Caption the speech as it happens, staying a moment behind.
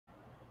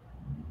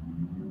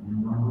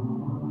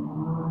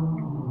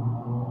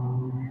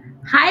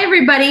Hi,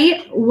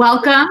 everybody.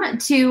 Welcome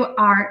to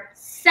our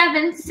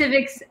 7th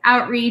Civics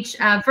Outreach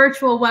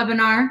virtual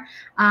webinar.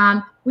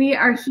 We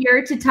are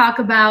here to talk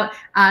about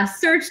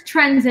search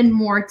trends and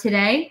more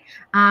today.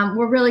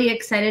 We're really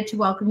excited to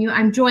welcome you.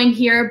 I'm joined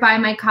here by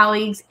my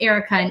colleagues,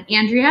 Erica and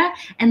Andrea,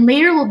 and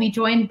later we'll be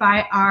joined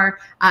by our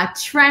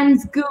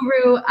trends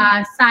guru,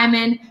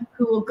 Simon,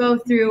 who will go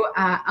through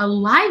a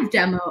live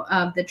demo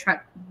of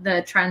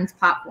the Trends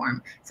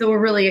platform. So we're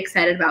really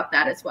excited about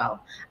that as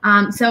well.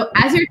 So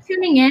as you're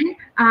tuning in,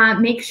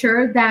 make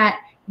sure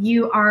that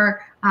you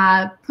are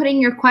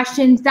putting your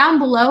questions down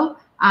below,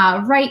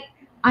 right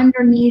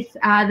underneath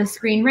the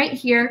screen right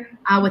here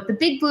with the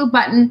big blue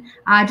button.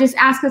 Just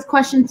ask us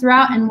questions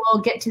throughout and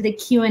we'll get to the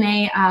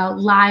Q&A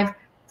live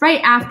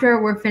right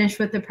after we're finished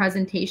with the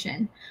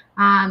presentation.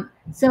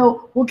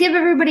 So we'll give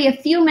everybody a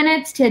few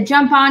minutes to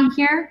jump on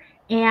here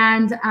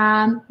and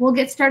we'll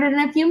get started in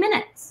a few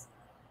minutes.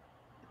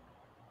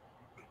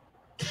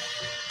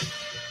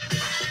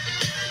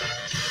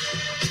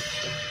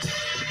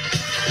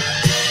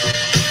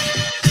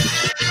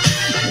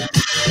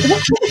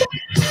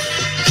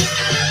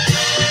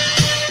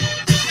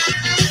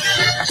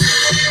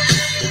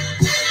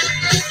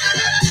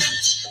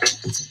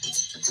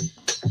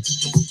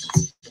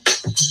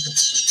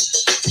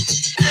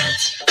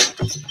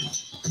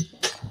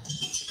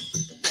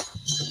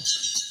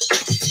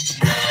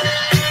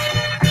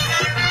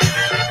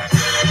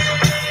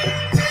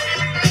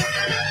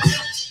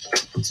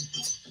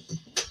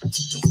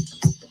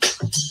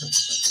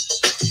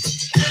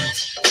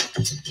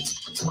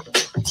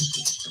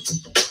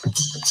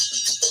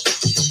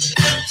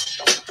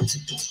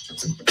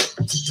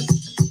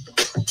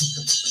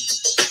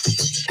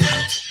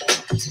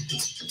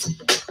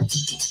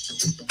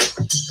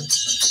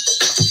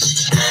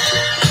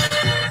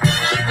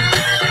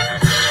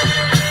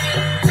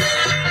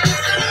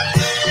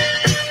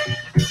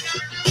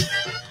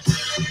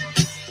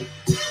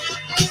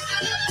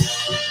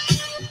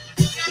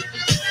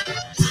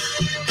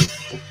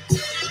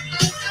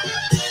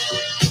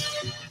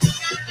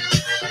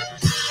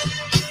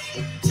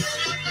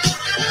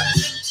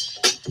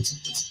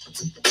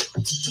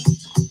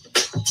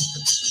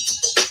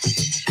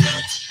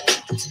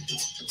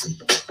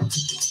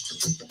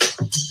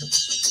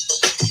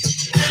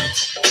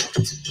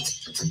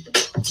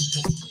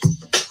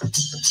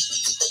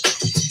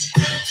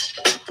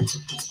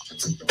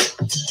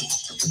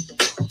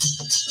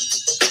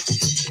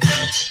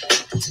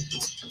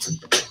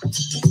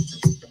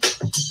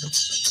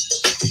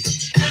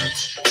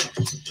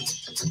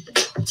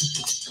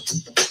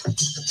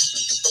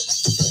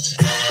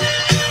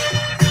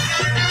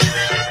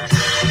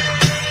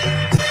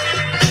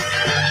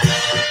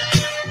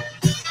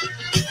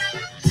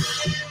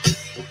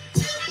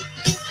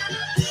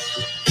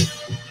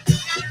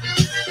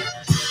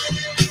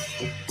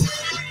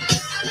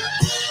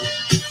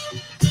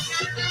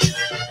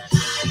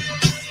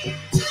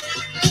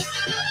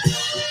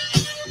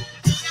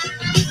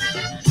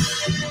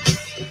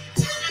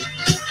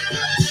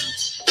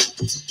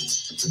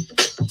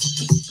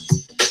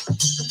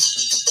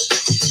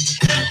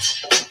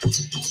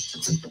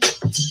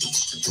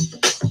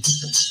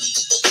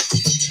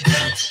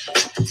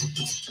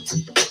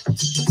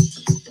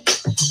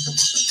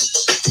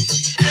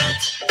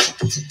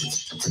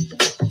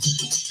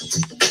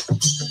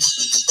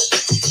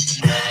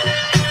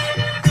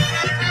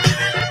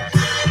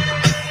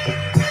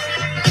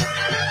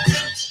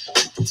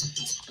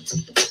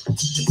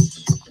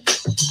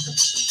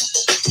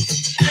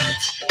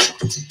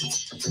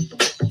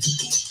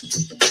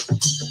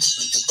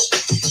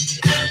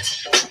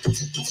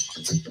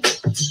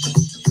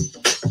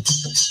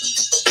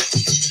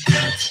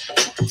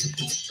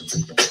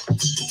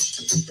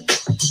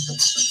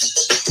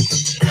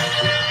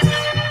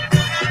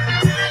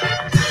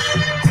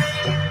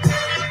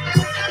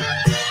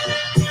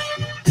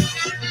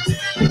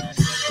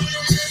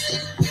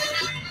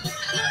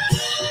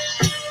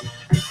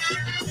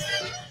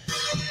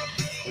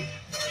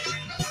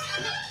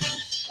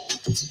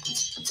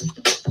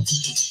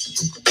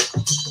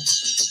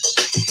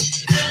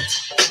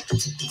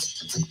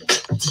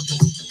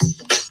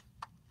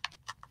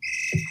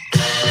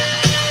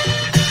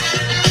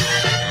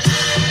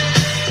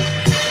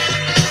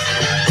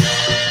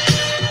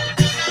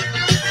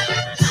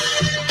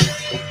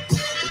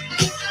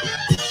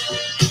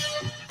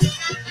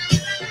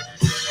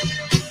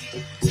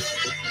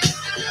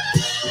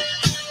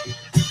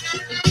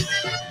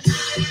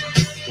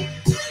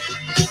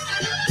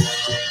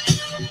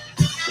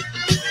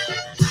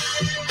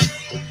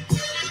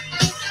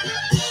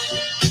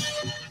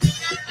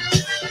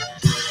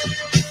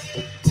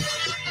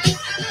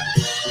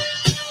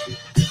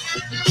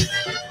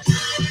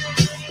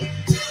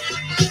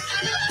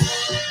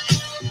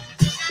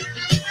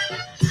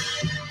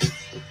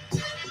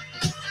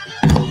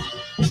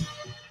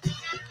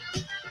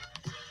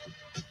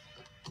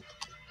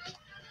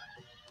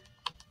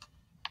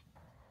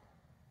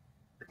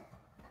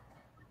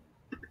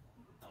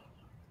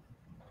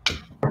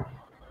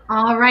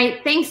 All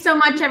right. Thanks so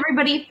much,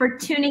 everybody, for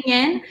tuning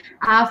in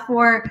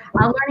for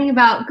learning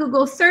about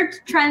Google search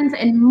trends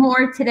and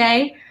more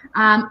today.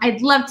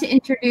 I'd love to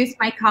introduce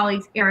my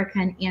colleagues, Erica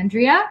and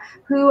Andrea,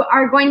 who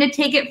are going to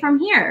take it from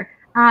here.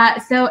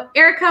 So,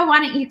 Erica, why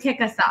don't you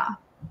kick us off?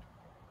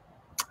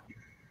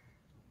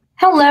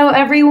 Hello,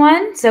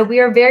 everyone. So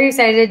we are very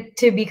excited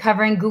to be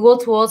covering Google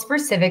tools for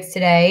civics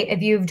today.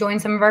 If you've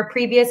joined some of our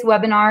previous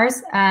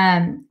webinars,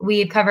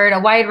 we've covered a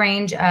wide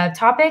range of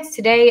topics.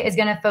 Today is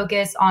going to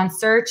focus on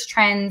search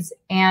trends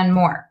and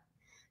more.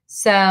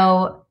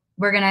 So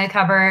we're going to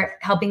cover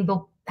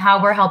how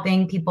we're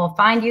helping people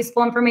find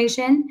useful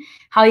information,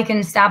 how you can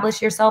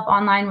establish yourself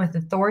online with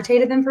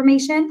authoritative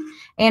information.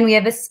 And we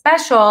have a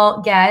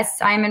special guest,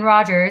 Simon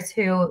Rogers,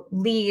 who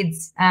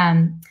leads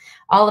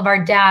all of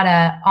our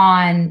data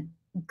on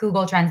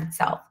Google Trends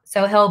itself.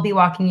 So he'll be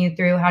walking you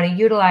through how to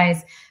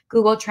utilize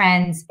Google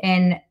Trends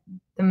in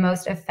the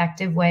most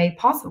effective way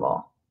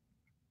possible.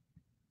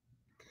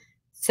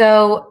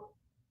 So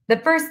the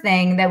first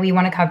thing that we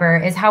want to cover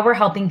is how we're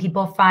helping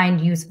people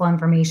find useful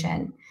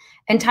information.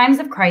 In times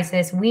of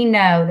crisis, we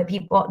know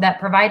that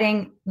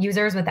providing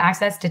users with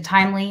access to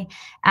timely,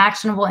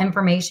 actionable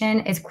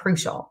information is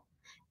crucial.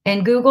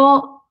 In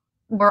Google,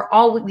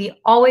 we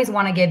always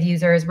want to give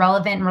users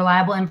relevant and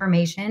reliable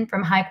information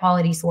from high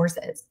quality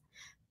sources.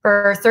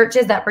 For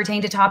searches that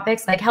pertain to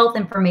topics like health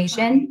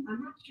information,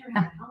 I'm not sure how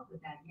to help with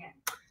that yet.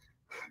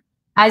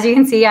 As you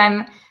can see,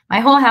 my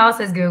whole house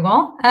is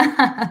Google.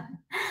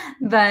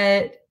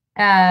 But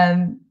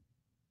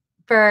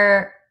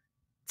for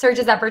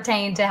searches that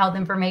pertain to health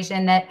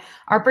information that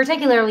are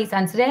particularly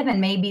sensitive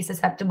and may be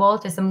susceptible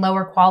to some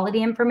lower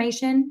quality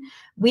information,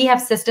 we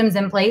have systems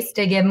in place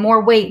to give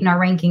more weight in our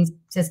ranking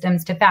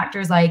systems to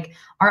factors like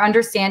our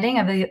understanding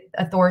of the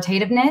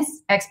authoritativeness,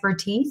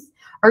 expertise,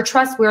 or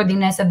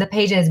trustworthiness of the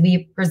pages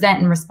we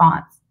present in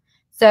response.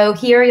 So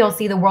here you'll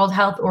see the World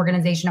Health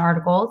Organization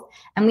articles,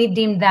 and we've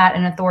deemed that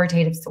an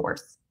authoritative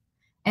source.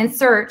 In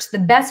search, the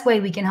best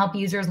way we can help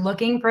users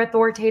looking for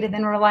authoritative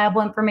and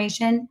reliable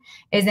information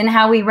is in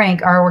how we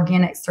rank our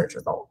organic search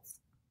results.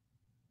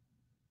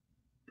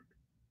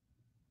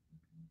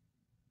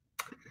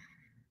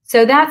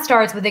 So that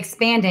starts with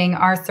expanding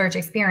our search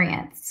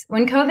experience.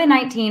 When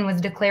COVID-19 was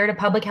declared a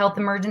public health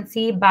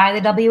emergency by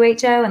the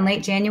WHO in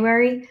late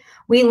January,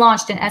 we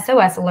launched an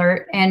SOS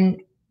alert,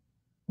 and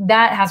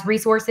that has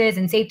resources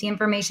and safety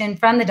information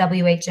from the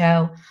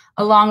WHO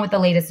along with the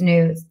latest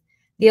news.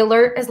 The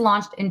alert is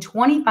launched in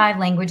 25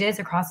 languages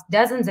across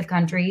dozens of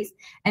countries,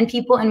 and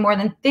people in more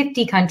than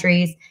 50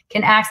 countries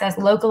can access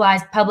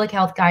localized public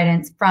health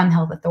guidance from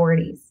health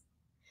authorities.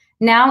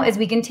 Now, as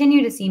we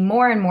continue to see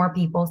more and more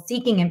people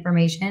seeking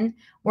information,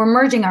 we're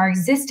merging our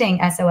existing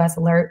SOS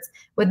alerts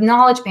with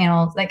knowledge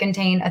panels that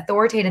contain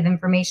authoritative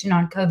information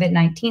on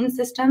COVID-19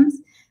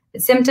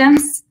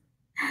 symptoms,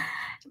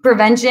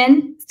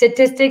 prevention,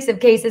 statistics of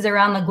cases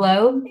around the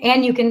globe,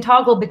 and you can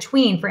toggle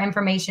between for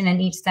information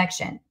in each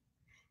section.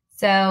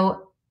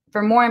 So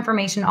for more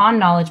information on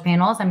knowledge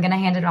panels, I'm going to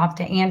hand it off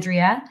to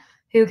Andrea,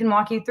 who can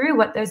walk you through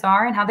what those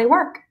are and how they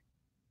work.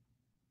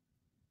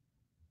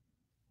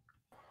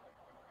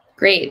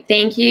 Great.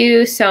 Thank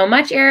you so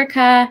much,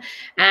 Erica.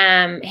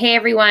 Hey,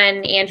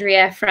 everyone.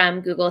 Andrea from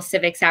Google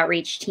Civics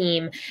Outreach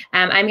team.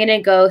 I'm going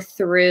to go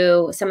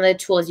through some of the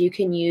tools you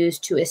can use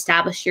to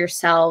establish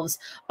yourselves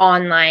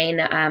online,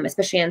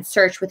 especially on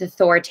search with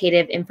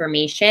authoritative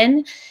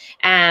information.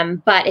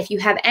 But if you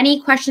have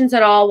any questions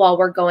at all while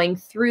we're going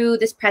through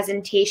this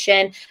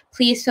presentation,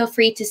 please feel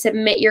free to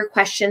submit your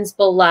questions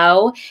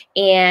below,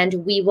 and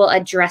we will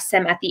address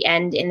them at the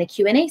end in the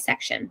Q&A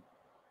section.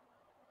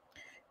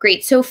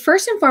 Great. So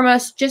first and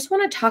foremost, just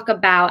want to talk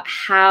about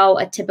how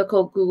a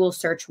typical Google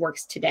search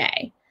works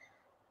today.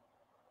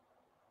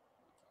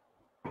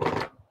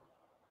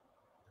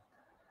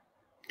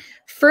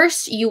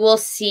 First, you will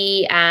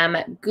see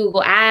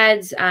Google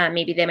ads.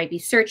 Maybe they might be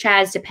search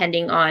ads,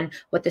 depending on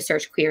what the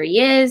search query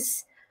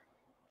is.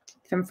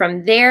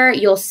 From there,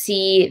 you'll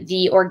see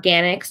the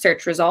organic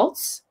search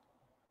results.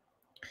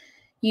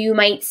 You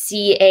might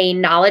see a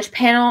knowledge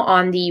panel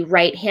on the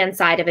right-hand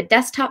side of a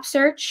desktop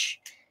search.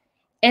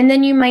 And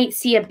then you might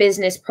see a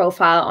business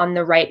profile on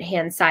the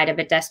right-hand side of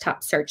a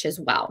desktop search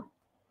as well.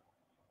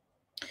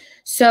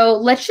 So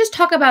let's just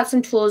talk about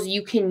some tools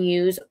you can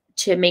use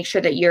to make sure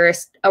that your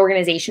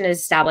organization is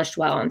established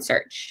well on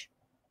search.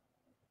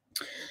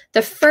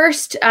 The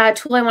first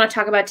tool I want to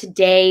talk about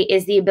today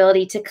is the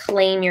ability to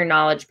claim your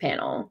knowledge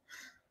panel.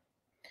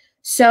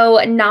 So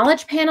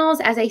knowledge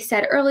panels, as I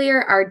said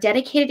earlier, are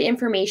dedicated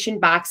information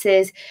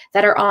boxes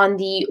that are on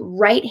the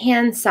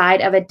right-hand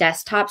side of a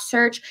desktop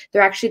search.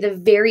 They're actually the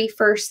very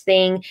first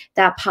thing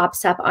that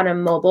pops up on a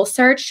mobile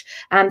search.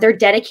 They're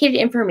dedicated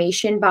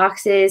information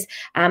boxes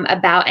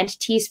about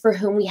entities for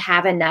whom we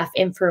have enough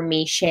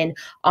information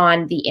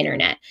on the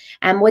internet.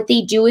 What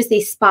they do is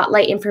they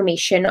spotlight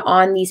information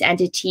on these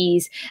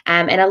entities,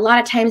 and a lot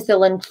of times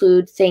they'll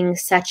include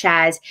things such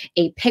as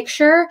a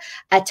picture,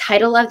 a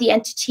title of the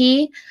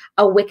entity,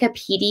 a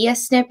Wikipedia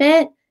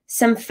snippet,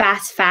 some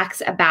fast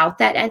facts about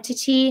that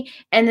entity,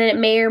 and then it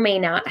may or may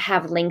not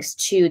have links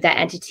to that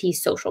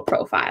entity's social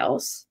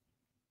profiles.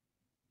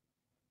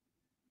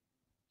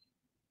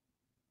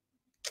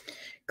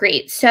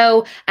 Great.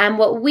 So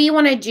what we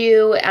want to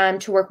do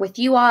to work with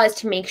you all is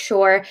to make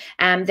sure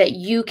that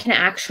you can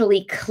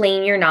actually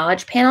claim your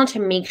knowledge panel, to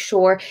make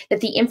sure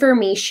that the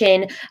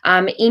information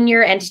in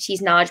your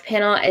entity's knowledge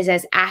panel is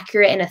as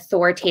accurate and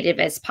authoritative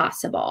as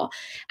possible.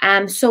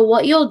 So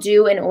what you'll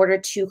do in order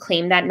to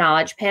claim that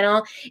knowledge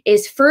panel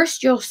is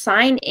first you'll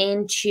sign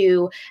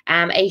into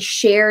a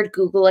shared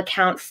Google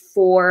account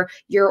for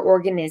your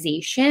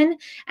organization,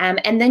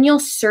 and then you'll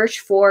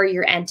search for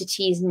your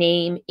entity's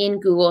name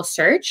in Google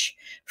search.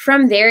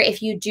 From there,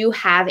 if you do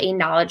have a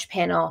knowledge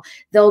panel,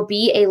 there'll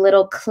be a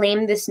little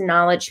claim this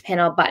knowledge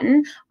panel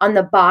button on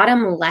the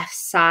bottom left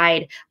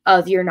side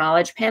of your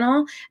knowledge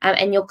panel,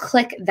 and you'll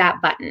click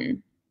that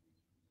button.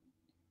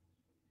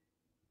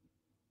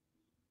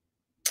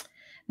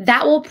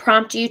 That will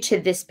prompt you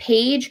to this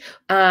page,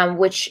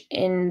 which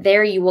in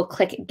there you will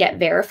click Get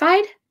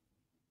Verified.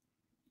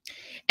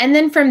 And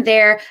then from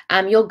there,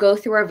 you'll go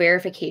through our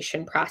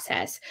verification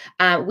process.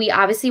 We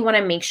obviously want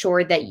to make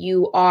sure that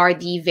you are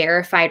the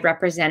verified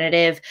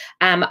representative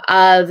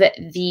of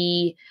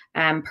the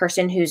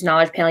person whose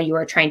knowledge panel you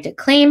are trying to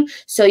claim.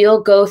 So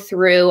you'll go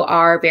through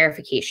our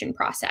verification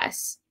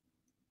process.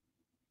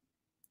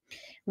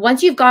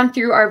 Once you've gone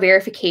through our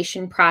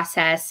verification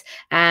process,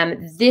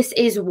 this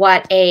is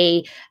what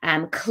a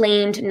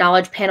claimed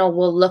knowledge panel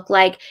will look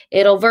like.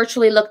 It'll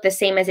virtually look the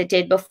same as it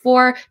did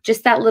before,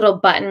 just that little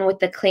button with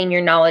the Claim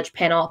Your Knowledge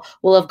panel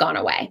will have gone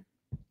away.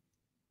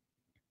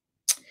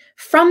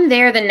 From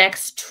there, the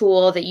next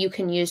tool that you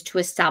can use to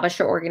establish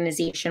your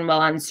organization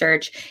while on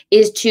search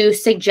is to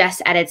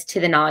suggest edits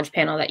to the knowledge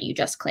panel that you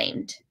just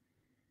claimed.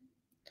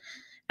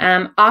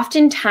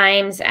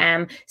 Oftentimes,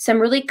 some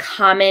really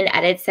common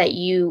edits that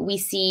we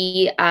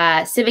see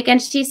civic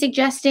entities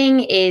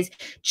suggesting is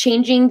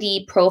changing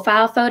the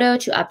profile photo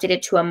to update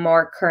it to a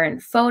more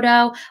current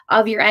photo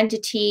of your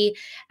entity,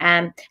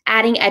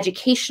 adding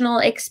educational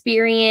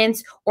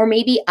experience, or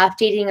maybe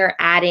updating or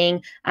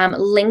adding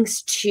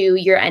links to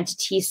your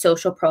entity's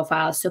social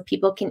profiles so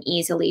people can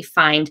easily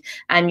find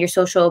your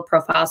social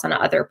profiles on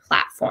other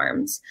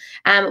platforms.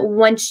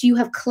 Once you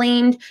have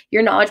claimed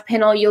your knowledge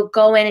panel, you'll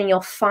go in and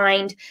you'll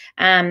find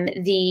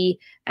the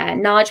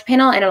knowledge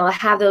panel, and it'll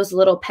have those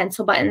little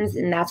pencil buttons,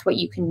 and that's what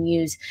you can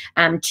use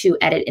to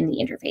edit in the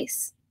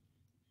interface.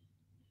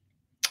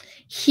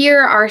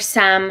 Here are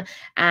some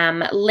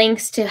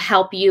links to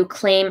help you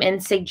claim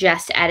and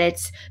suggest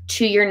edits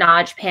to your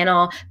knowledge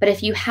panel. But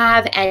if you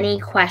have any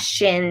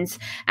questions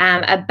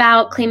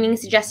about claiming and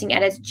suggesting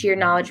edits to your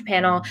knowledge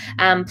panel,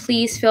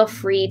 please feel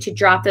free to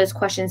drop those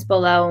questions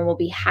below, and we'll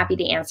be happy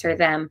to answer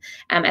them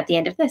at the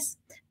end of this.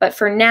 But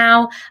for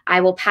now,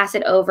 I will pass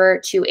it over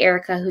to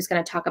Erica, who's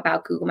going to talk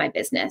about Google My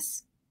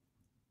Business.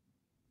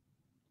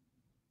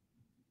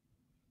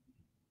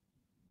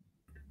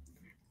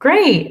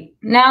 Great.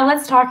 Now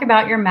let's talk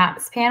about your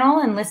Maps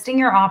panel and listing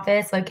your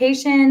office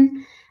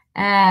location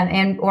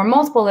or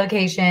multiple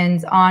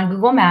locations on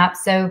Google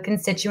Maps so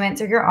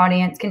constituents or your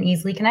audience can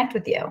easily connect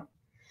with you.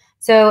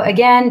 So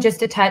again,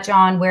 just to touch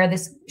on where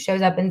this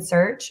shows up in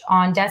search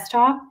on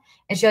desktop,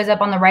 it shows up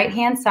on the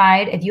right-hand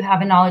side. If you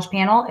have a knowledge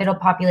panel, it'll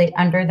populate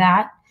under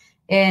that.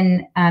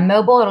 In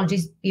mobile, it'll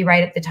just be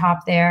right at the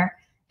top there.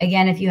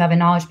 Again, if you have a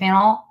knowledge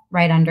panel,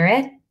 right under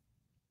it.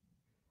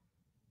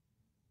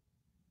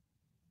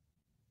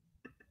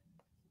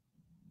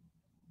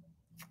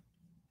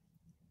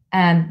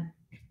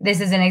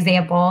 This is an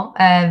example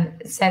of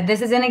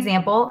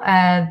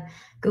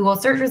Google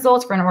search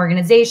results for an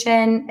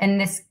organization. In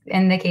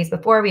the case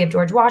before, we have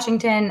George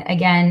Washington,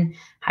 again,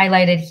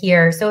 highlighted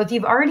here. So if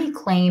you've already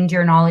claimed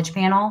your knowledge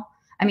panel,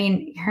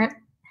 if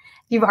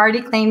you've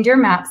already claimed your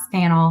Maps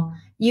panel,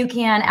 you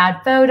can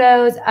add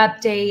photos,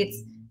 updates.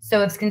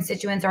 So if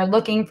constituents are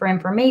looking for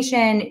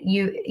information,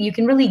 you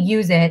can really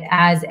use it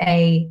as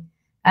a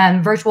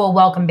virtual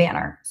welcome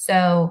banner.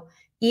 So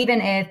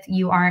even if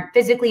you aren't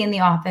physically in the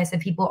office,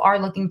 if people are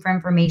looking for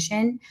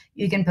information,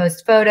 you can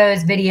post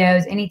photos,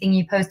 videos, anything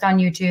you post on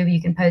YouTube,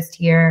 you can post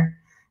here.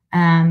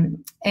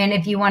 And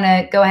if you want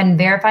to go ahead and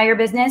verify your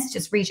business,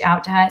 just reach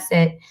out to us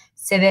at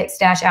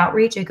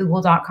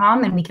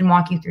civics-outreach@google.com, and we can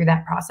walk you through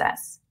that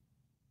process.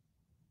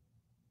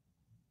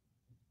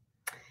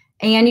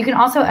 And you can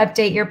also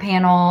update your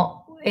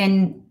panel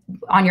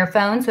on your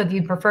phone. So if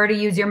you prefer to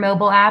use your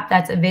mobile app,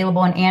 that's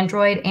available on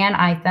Android and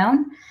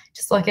iPhone.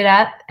 Just look it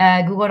up,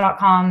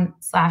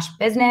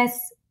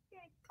 google.com/business.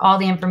 All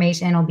the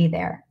information will be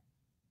there.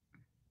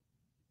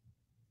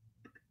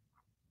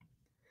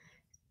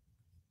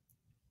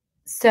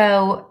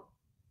 So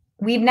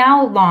we've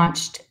now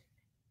launched,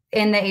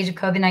 in the age of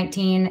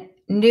COVID-19,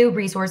 new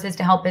resources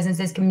to help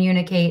businesses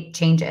communicate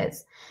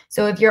changes.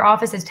 So if your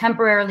office is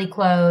temporarily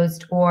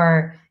closed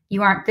or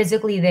you aren't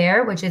physically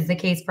there, which is the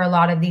case for a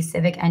lot of these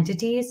civic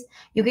entities,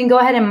 you can go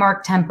ahead and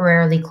mark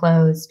temporarily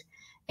closed.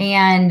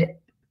 And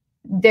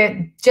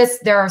there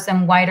are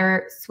some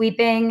wider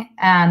sweeping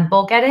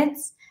bulk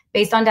edits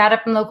based on data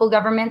from local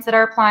governments that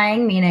are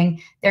applying,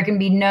 meaning there can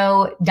be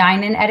no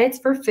dine-in edits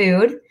for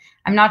food.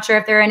 I'm not sure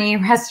if there are any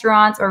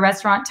restaurants or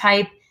restaurant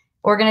type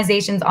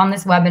organizations on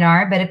this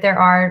webinar, but if there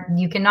are,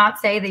 you cannot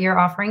say that you're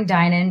offering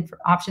dine-in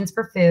options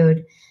for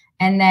food.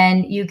 And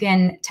then you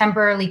can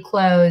temporarily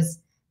close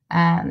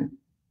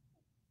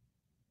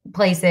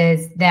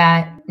places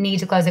that need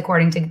to close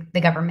according to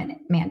the government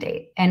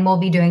mandate. And we'll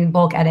be doing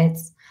bulk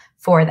edits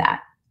for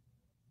that.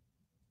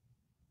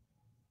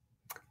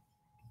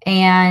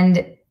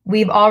 And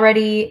we've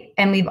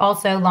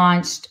also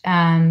launched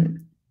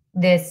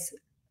this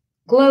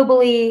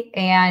globally,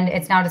 and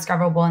it's now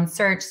discoverable in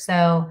search.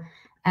 So,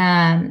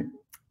 and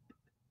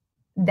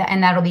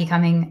that'll be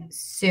coming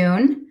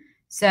soon.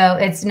 So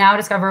it's now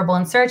discoverable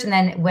in search, and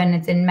then when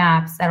it's in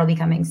maps, that'll be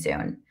coming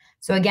soon.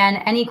 So again,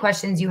 any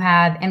questions you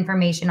have,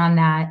 information on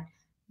that,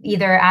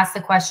 either ask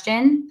the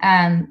question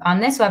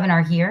on this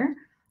webinar here,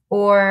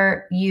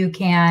 or you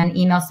can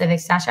email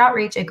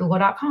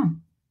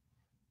civics-outreach@google.com.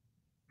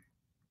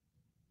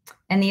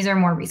 And these are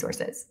more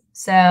resources.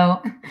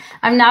 So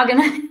I'm now going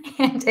to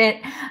hand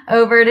it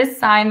over to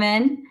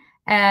Simon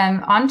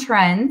on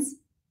trends.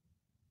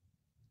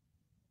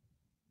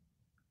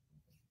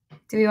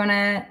 Do we want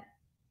to?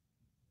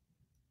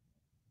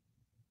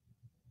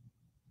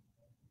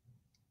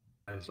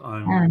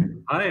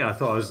 Hi, I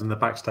thought I was in the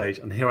backstage,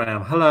 and here I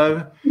am.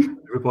 Hello,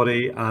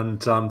 everybody,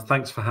 and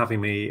thanks for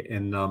having me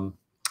in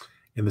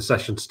the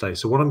session today.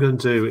 So what I'm going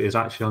to do is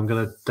actually I'm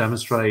going to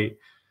demonstrate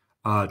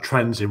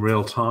trends in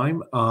real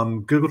time.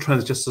 Google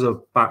Trends, just as a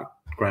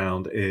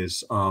background,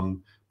 is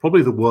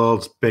probably the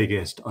world's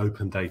biggest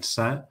open data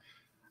set,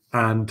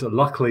 and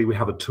luckily we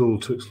have a tool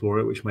to explore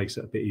it, which makes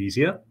it a bit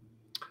easier.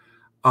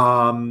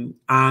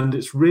 And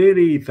it's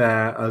really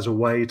there as a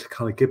way to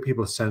kind of give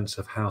people a sense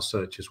of how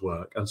searches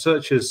work. And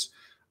search is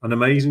an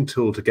amazing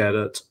tool to get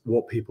at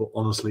what people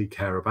honestly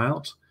care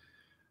about.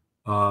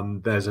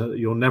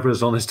 You're never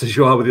as honest as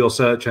you are with your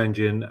search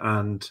engine,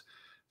 and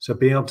so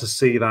being able to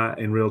see that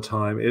in real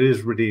time, it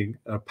is really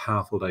a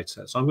powerful data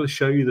set. So I'm going to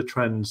show you the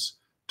trends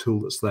tool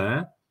that's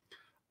there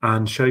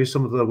and show you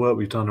some of the work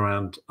we've done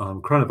around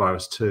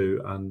coronavirus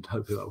too, and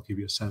hopefully that will give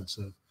you a sense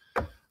of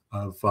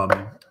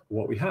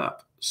what we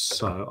have.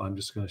 So I'm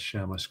just going to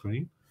share my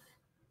screen.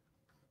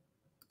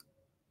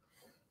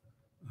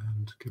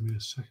 And give me a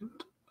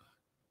second.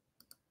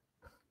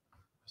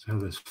 So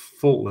this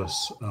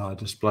faultless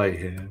display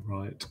here,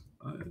 right?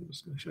 I'm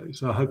just going to show you.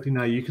 So hopefully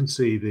now you can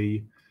see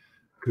the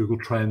Google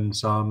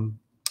Trends, the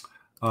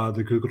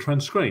Google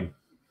Trends screen.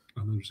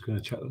 And I'm just going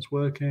to check that's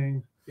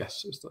working.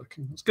 Yes, it's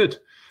working. That's good.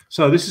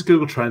 So this is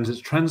Google Trends. It's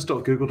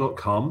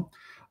trends.google.com.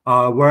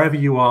 Wherever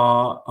you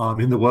are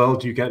in the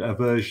world, you get a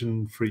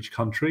version for each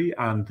country,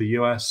 and the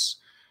US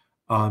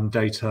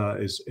data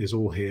is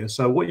all here.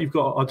 So what you've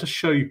got, I'll just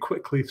show you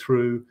quickly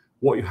through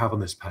what you have on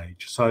this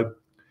page. So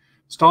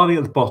starting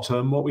at the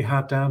bottom, what we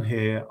have down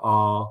here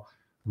are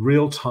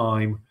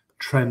real-time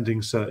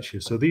trending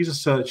searches. So these are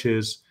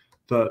searches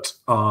that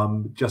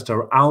just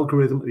are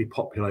algorithmically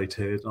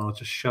populated. And I'll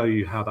just show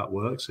you how that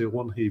works. So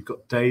one here, you've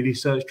got daily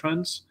search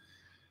trends.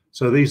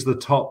 So these are the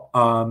top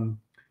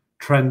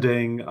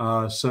trending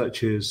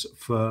searches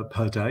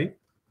per day.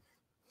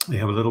 You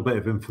have a little bit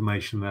of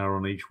information there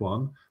on each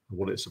one,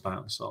 what it's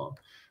about and so on.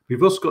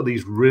 We've also got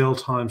these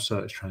real-time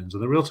search trends,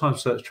 and the real-time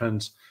search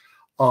trends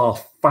are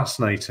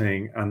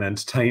fascinating and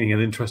entertaining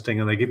and interesting,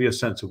 and they give you a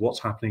sense of what's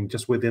happening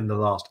just within the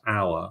last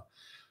hour.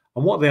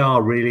 And what they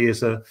are really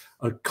is a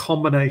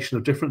combination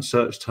of different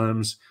search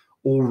terms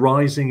all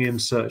rising in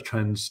search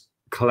trends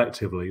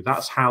collectively.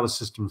 That's how the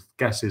system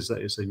guesses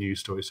that it's a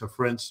news story. So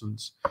for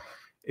instance,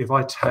 if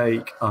I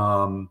take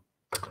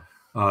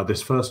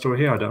this first story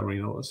here, I don't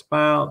really know what it's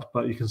about,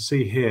 but you can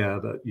see here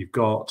that you've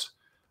got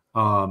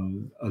a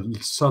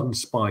sudden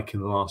spike in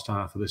the last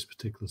hour for this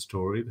particular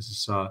story. This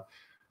is a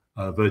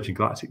Virgin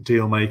Galactic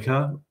deal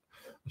maker.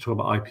 We're talking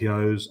about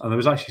IPOs, and there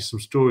was actually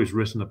some stories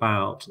written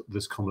about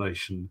this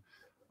combination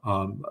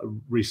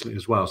recently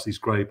as well. So these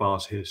grey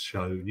bars here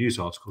show news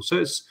articles. So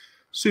it's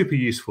super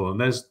useful,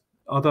 and there's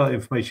other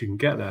information you can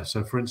get there.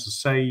 So for instance,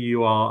 say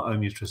you are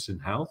only interested in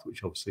health,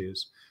 which obviously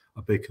is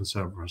a big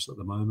concern for us at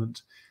the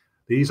moment.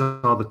 These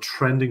are the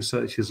trending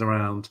searches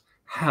around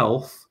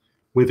health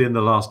within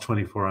the last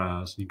 24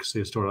 hours. You can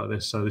see a story like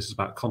this. So this is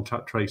about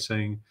contact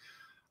tracing.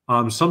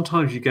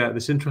 Sometimes you get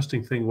this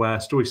interesting thing where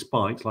stories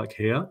spike, like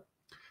here,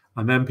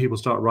 and then people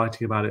start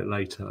writing about it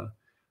later.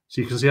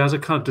 So you can see as a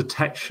kind of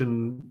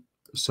detection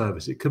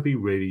service, it could be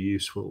really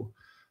useful.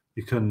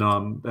 You can,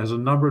 there's a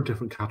number of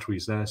different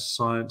categories there: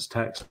 science,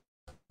 tech,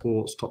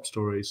 sports, top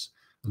stories,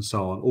 and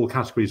so on. All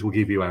categories will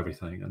give you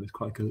everything, and it's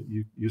quite a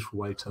good, useful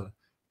way to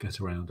get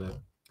around it.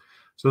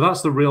 So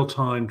that's the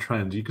real-time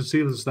trend. You can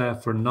see this there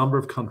for a number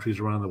of countries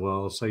around the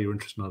world. Say you're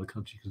interested in other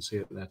countries, you can see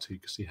it there too. You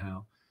can see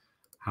how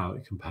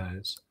it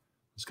compares.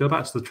 Let's go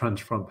back to the trends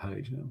front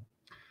page now.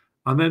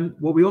 And then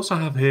what we also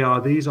have here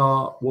are, these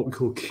are what we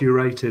call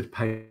curated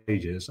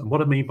pages. And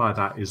what I mean by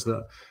that is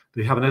that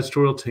they have an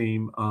editorial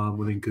team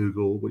within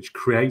Google which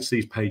creates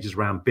these pages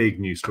around big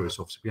news stories.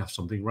 Obviously, we have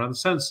something around the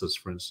census,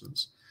 for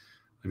instance.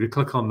 If you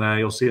click on there,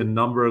 you'll see a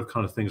number of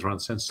kind of things around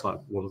census, like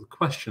what are the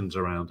questions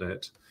around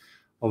it.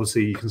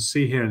 Obviously, you can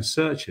see here in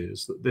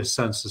searches that this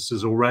census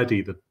is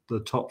already the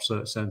top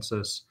search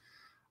census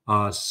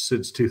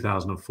since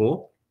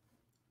 2004,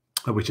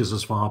 which is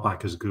as far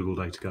back as Google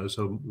data goes,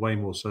 so way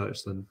more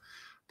search than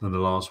the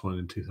last one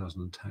in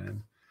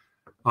 2010.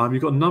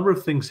 You've got a number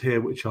of things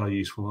here which are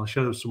useful. I'll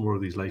show some more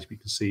of these later. But you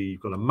can see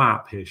you've got a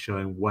map here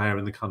showing where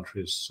in the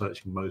country is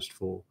searching most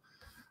for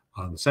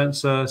the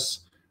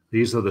census.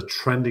 These are the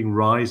trending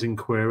rising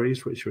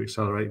queries, which are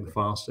accelerating the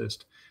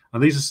fastest.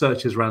 And these are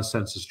searches around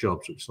census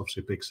jobs, which is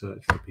obviously a big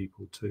search for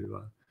people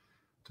to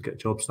get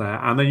jobs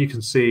there. And then you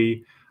can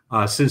see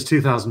since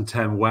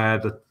 2010 where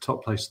the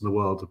top places in the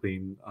world have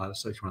been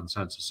searching around the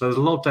census. So there's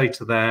a lot of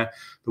data there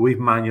that we've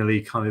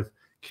manually kind of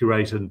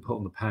curated and put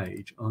on the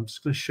page. I'm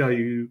just going to show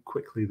you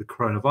quickly the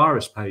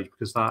coronavirus page,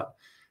 because that's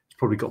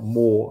probably got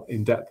more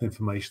in-depth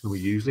information than we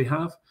usually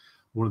have.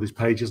 One of these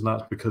pages, and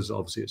that's because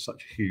obviously it's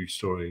such a huge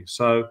story.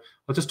 So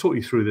I'll just talk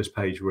you through this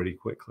page really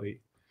quickly.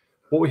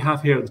 What we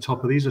have here at the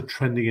top of these are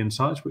trending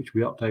insights, which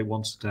we update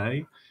once a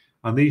day.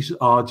 And these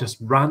are just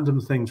random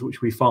things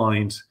which we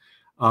find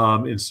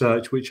in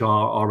search, which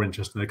are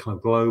interesting. They're kind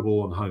of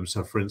global and home.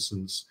 So for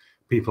instance,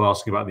 people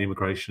asking about the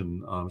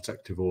immigration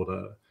executive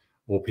order,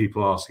 or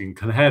people asking,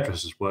 can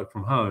hairdressers work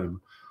from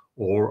home?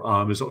 Or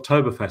is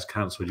Oktoberfest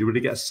cancelled? You really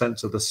get a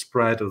sense of the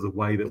spread of the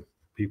way that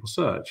people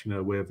search. You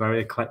know, we're very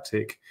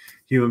eclectic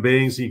human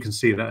beings, and you can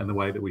see that in the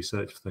way that we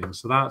search for things.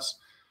 So that's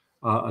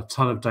a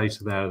ton of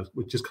data there,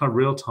 which is kind of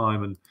real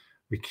time, and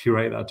we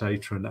curate that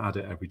data and add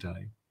it every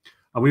day.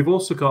 And we've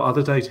also got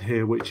other data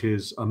here, which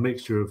is a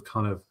mixture of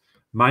kind of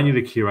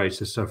manually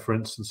curated. So for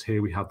instance,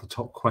 here we have the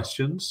top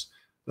questions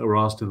that were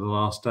asked in the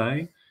last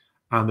day,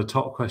 and the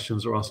top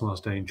questions are asked on the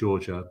last day in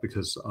Georgia,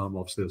 because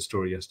obviously the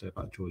story yesterday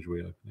about Georgia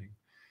reopening.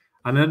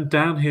 And then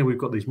down here, we've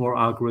got these more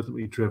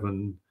algorithmically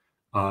driven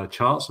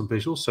charts and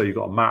visuals. So you've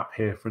got a map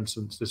here, for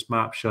instance. This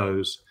map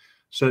shows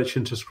search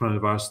interest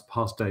coronavirus the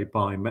past day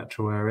by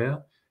metro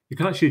area. You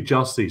can actually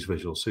adjust these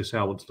visuals. So say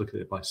I want to look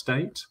at it by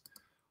state,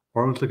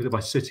 or I want to look at it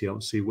by city. I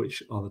want to see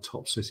which are the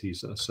top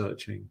cities that are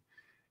searching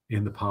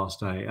in the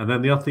past day. And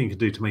then the other thing you can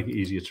do to make it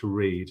easier to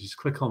read is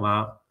click on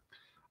that,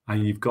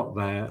 and you've got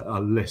there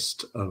a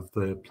list of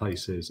the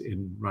places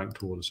in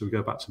ranked order. So we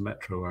go back to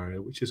metro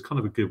area, which is kind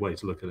of a good way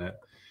to look at it.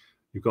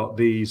 You've got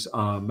these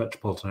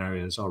metropolitan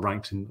areas are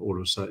ranked in order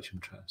of search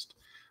interest.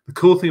 The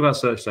cool thing about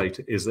search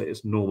data is that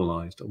it's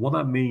normalized. And what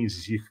that means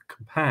is you can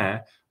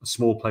compare a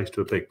small place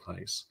to a big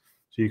place.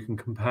 So you can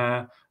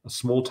compare a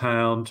small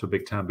town to a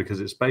big town,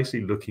 because it's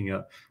basically looking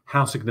at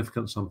how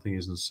significant something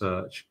is in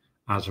search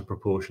as a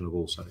proportion of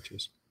all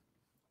searches.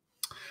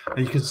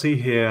 And you can see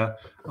here,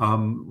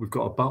 we've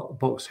got a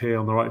box here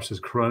on the right which says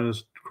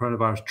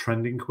coronavirus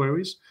trending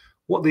queries.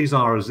 What these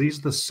are is these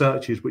are the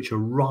searches which are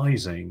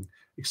rising,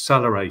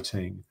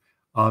 accelerating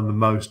the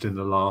most in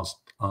the last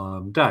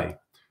day.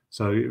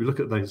 So if you look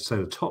at, say,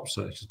 the top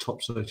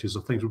searches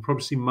are things we'll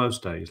probably see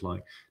most days,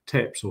 like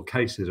tips or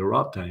cases or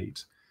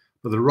updates.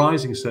 But the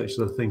rising searches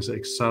are things that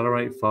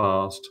accelerate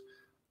fast,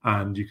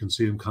 and you can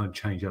see them kind of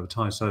change over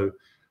time. So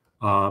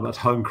at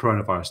home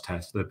coronavirus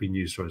tests, there have been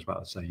news stories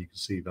about the same. You can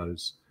see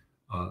those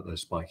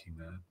spiking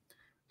there.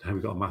 Then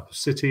we've got a map of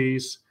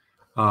cities.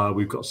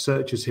 We've got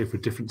searches here for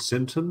different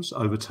symptoms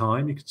over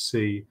time. You can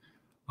see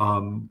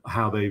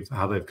how they've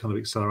kind of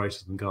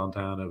accelerated and gone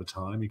down over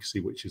time. You can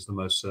see which is the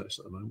most searched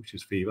at the moment, which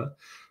is fever.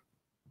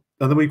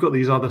 And then we've got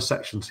these other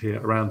sections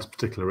here around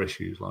particular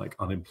issues like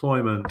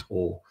unemployment,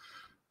 or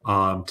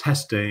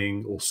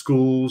testing, or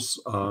schools,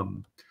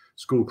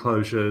 school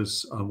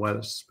closures, where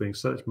that's being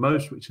searched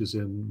most, which is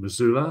in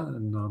Missoula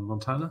in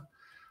Montana.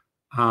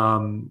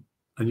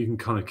 And you can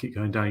kind of keep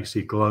going down. You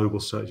see global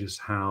searches,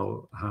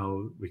 how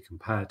we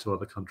compare to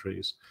other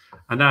countries.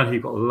 And now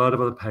you've got a lot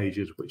of other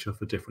pages which are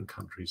for different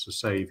countries. So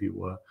say if you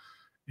were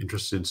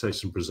interested in, say,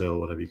 some Brazil,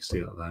 whatever, you can see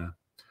that there.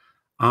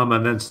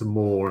 And then some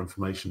more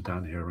information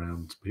down here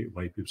around the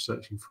way people are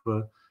searching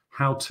for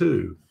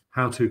how-to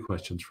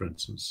questions, for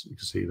instance. You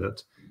can see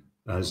that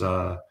there's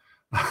a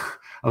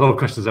lot of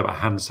questions about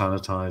hand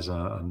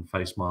sanitizer and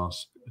face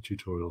mask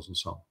tutorials and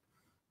so on.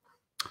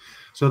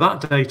 So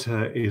that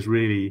data is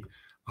really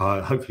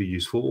hopefully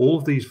useful. All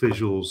of these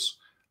visuals,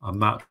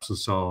 maps and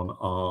so on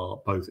are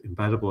both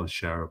embeddable and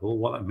shareable.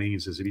 What that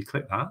means is if you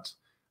click that,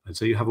 and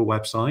so you have a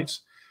website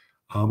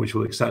which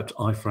will accept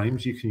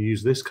iframes, you can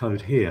use this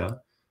code here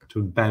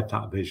to embed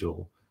that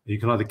visual. You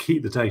can either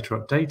keep the data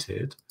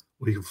updated,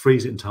 or you can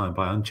freeze it in time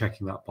by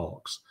unchecking that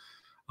box.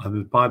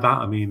 And by that,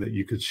 I mean that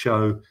you could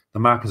show the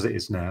map as it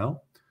is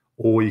now,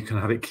 or you can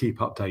have it keep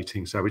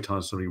updating. So every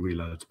time somebody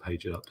reloads the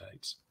page, it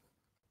updates.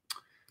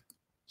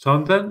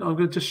 So then I'm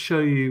going to just show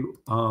you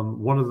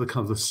one of the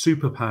kind of the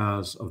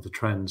superpowers of the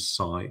Trends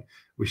site,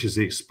 which is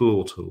the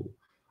Explore tool.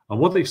 And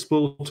what the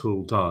Explore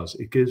tool does,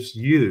 it gives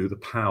you the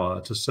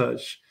power to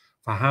search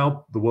for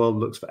how the world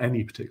looks for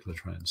any particular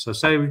trend. So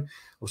say,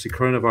 obviously,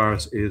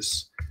 coronavirus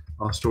is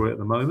our story at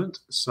the moment.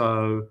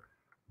 So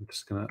I'm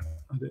just going to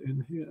add it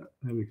in here.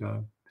 There we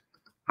go.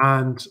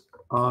 And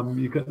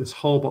you get this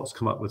whole box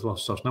come up with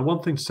lots of stuff. Now,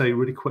 one thing to say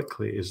really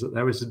quickly is that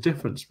there is a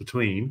difference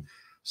between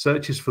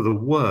searches for the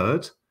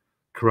word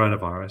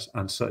coronavirus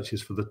and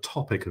searches for the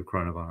topic of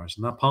coronavirus.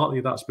 And that partly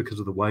that's because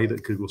of the way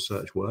that Google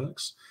search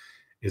works,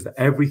 is that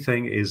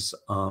everything is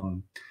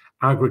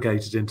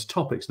aggregated into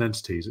topics and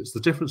entities. It's the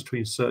difference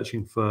between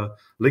searching for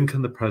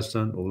Lincoln the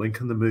president or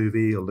Lincoln the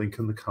movie or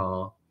Lincoln the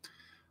car.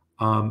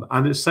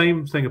 And the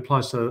same thing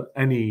applies to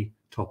any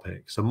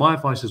topic. So my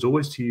advice is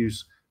always to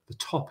use the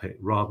topic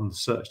rather than the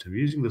search term.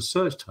 Using the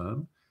search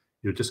term,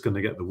 you're just going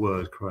to get the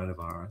word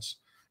coronavirus.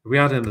 If we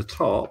add in the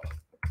top,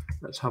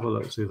 let's have a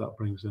look, see if that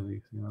brings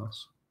anything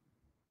else.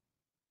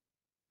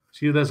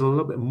 See, there's a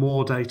little bit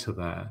more data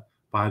there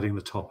by adding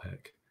the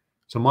topic.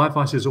 So my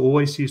advice is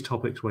always use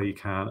topics where you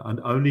can and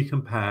only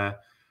compare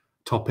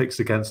topics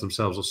against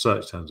themselves or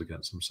search terms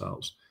against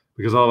themselves,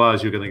 because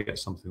otherwise you're going to get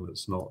something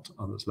that's not,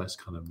 and that's less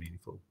kind of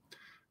meaningful.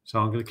 So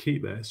I'm going to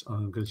keep this.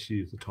 I'm going to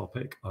use the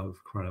topic of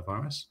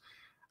coronavirus.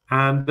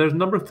 And there's a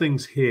number of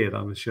things here that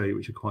I'm going to show you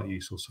which are quite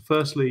useful. So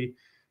firstly,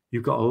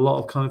 you've got a lot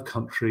of kind of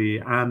country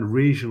and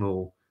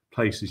regional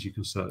places you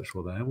can search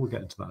for there. We'll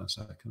get into that in a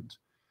second.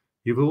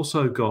 You've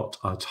also got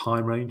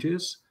time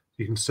ranges.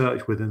 You can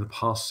search within the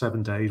past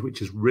 7 days,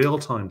 which is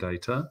real-time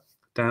data,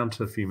 down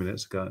to a few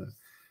minutes ago.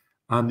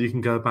 And you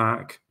can go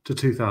back to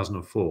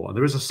 2004. And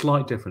there is a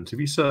slight difference. If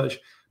you search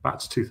back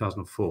to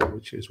 2004,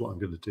 which is what I'm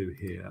going to do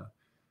here,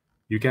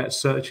 you get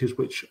searches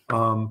which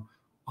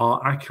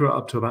are accurate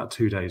up to about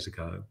 2 days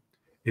ago.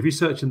 If you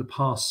search in the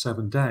past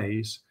 7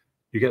 days,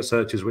 you get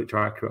searches which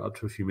are accurate up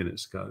to a few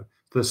minutes ago.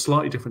 They're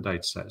slightly different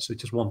data sets, so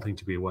just one thing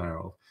to be aware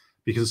of.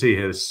 You can see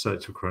here this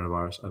search for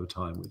coronavirus over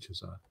time, which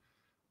is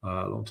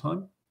a long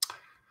time.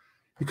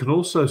 You can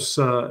also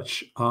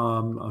search,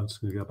 I'm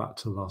just going to go back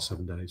to the last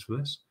 7 days for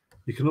this.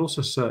 You can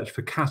also search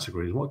for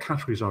categories. What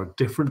categories are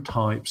different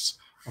types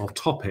of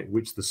topic,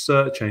 which the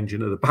search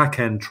engine at the back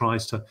end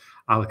tries to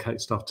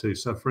allocate stuff to.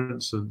 So for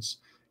instance,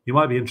 you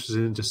might be interested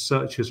in just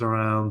searches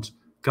around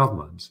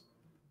government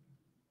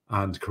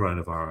and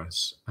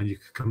coronavirus, and you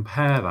can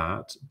compare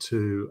that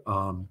to,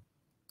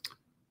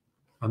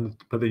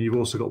 but then you've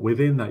also got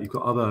within that, you've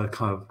got other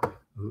kind of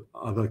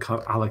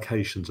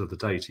allocations of the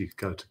data. You could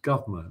go to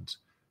government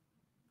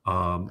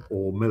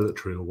or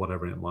military or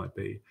whatever it might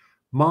be.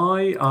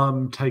 My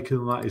take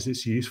on that is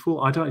it's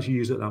useful. I don't actually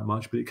use it that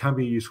much, but it can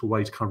be a useful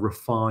way to kind of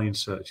refine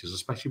searches,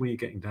 especially when you're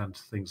getting down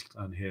to things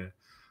down here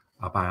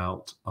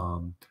about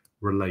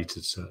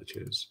related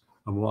searches.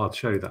 And I'll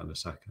show you that in a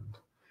second.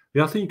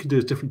 The other thing you can do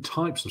is different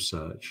types of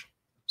search.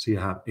 So you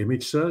have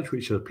image search,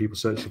 which are people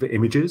searching for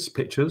images,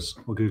 pictures,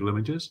 or Google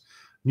Images.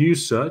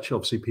 News search,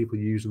 obviously people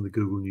using the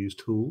Google News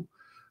tool.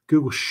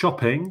 Google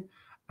Shopping,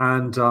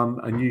 and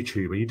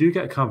YouTube. And you do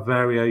get kind of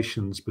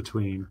variations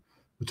between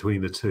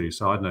the two.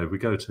 So I don't know, if we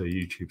go to a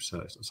YouTube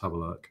search, let's have a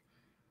look.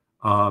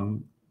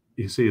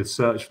 You see the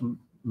search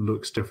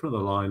looks different,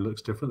 the line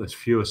looks different. There's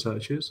fewer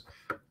searches,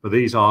 but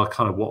these are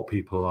kind of what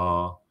people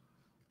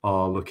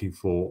are looking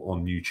for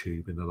on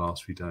YouTube in the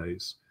last few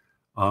days,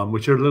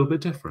 which are a little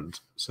bit different.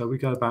 So we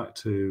go back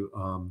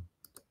to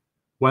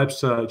web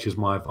search is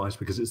my advice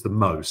because it's the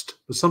most,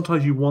 but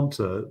sometimes you want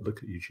to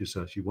look at YouTube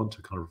search, you want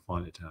to kind of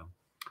refine it down.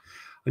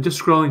 And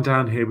just scrolling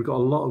down here, we've got a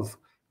lot of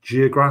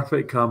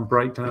geographic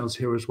breakdowns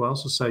here as well.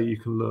 So say you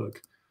can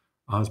look,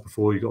 as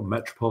before, you've got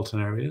metropolitan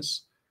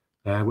areas,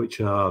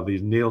 which are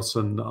these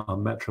Nielsen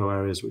metro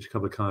areas, which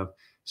cover kind of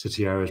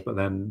city areas, but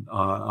then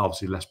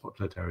obviously less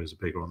populated areas are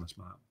bigger on this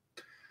map.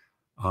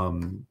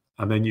 And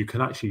then you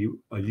can actually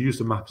use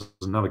the map as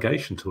a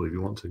navigation tool if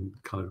you want to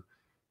kind of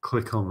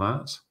click on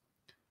that.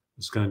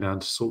 It's going down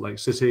to Salt Lake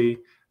City.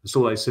 In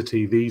Salt Lake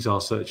City, these are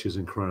searches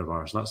in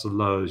coronavirus. That's as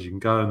low as you can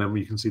go. And then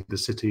you can see the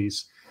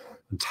cities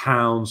and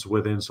towns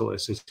within Salt Lake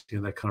City,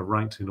 and they're kind of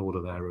ranked in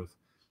order there of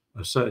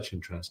search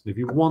interest. And if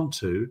you want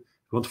to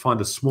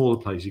find a smaller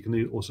place, you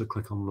can also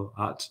click on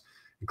that,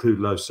 include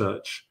low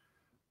search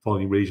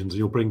volume regions, and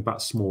you'll bring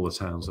back smaller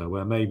towns there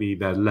where maybe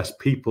there are less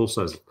people,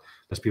 so there's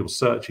less people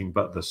searching,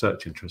 but the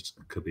search interest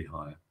could be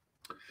higher.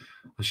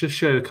 I'll just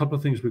show you a couple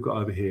of things we've got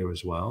over here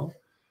as well.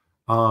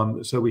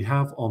 So we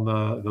have on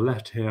the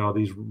left here are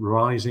these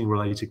rising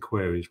related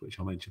queries, which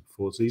I mentioned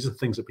before. So these are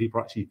things that people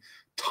are actually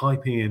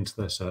typing into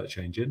their search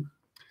engine.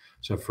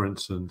 So for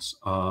instance,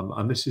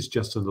 and this is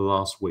just in the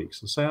last week.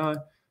 So say I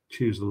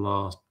choose the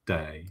last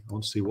day. I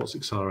want to see what's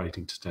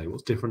accelerating today,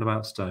 what's different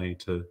about today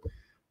to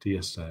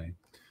yesterday.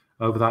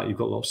 Over that, you've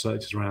got a lot of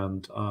searches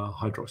around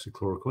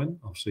hydroxychloroquine,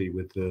 obviously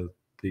with the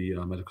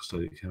medical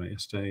study that came out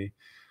yesterday.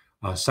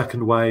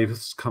 Second wave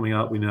is coming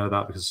up. We know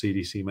that because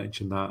CDC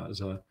mentioned that as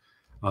a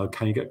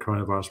can you get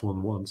coronavirus more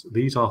than once?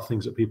 These are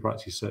things that people are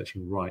actually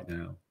searching right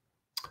now.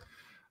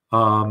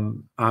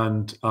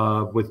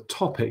 With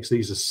topics,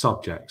 these are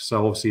subjects.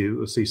 So obviously,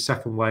 we'll see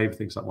second wave,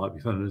 things that might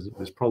be fun.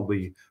 There's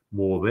probably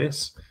more of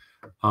this.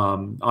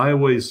 I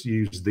always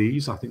use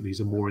these. I think these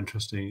are more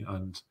interesting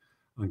and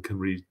can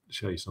really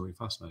show you something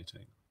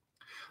fascinating.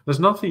 There's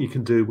another thing you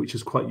can do which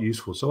is quite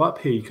useful. So up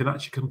here, you can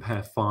actually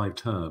compare 5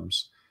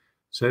 terms.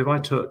 So if I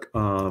took,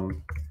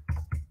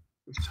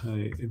 let's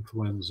say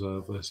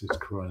influenza versus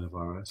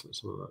coronavirus.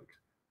 Let's have a look.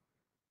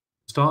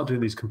 Start doing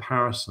these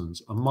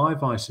comparisons. And my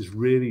advice is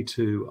really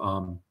to,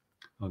 I'm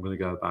going to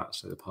go back,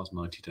 say, the past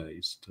 90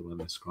 days to when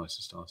this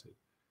crisis started.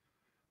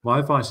 My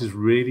advice is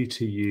really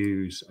to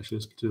use, actually,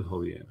 let's do the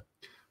whole year.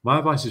 My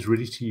advice is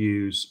really to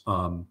use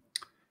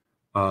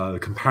the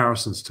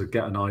comparisons to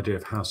get an idea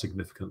of how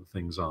significant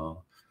things are.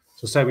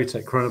 So say we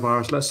take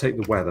coronavirus, let's take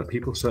the weather.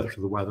 People search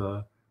for the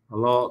weather a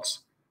lot.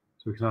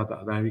 So we can add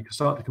that there. You can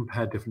start to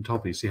compare different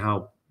topics, see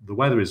how the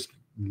weather is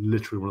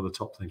literally one of the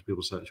top things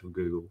people search on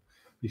Google.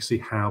 You can see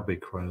how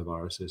big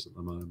coronavirus is at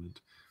the moment.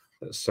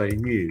 Let's say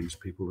news,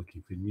 people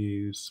looking for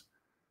news.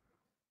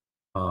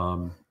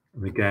 And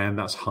again,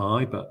 that's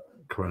high, but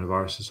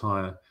coronavirus is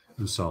higher,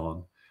 and so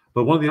on.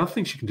 But one of the other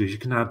things you can do is you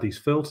can add these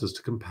filters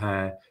to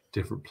compare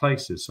different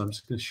places. So I'm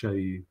just going to show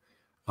you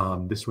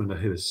this window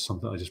here. This is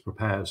something I just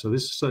prepared. So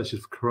this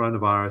searches for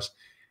coronavirus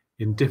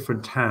in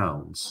different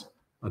towns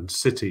and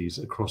cities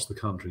across the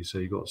country. So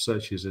you've got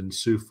searches in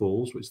Sioux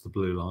Falls, which is the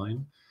blue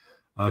line,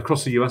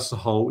 across the US as a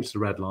whole, which is the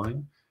red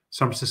line,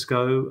 San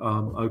Francisco,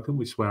 Oakland,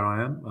 which is where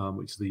I am,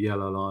 which is the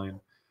yellow line,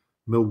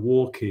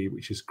 Milwaukee,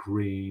 which is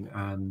green,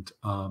 and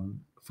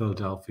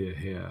Philadelphia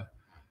here,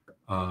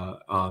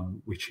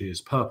 which is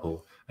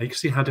purple. And you can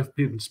see how different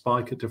people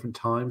spike at different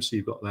times. So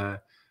you've got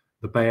there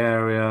the Bay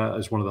Area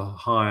as one of the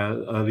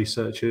higher early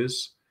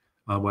searches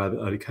where the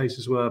early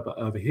cases were. But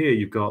over here,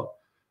 you've got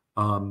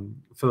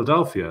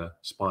Philadelphia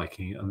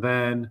spiking, and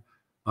then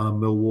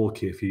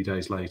Milwaukee a few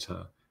days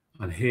later.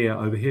 And here,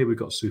 over here, we've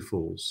got Sioux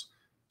Falls.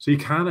 So you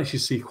can actually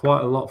see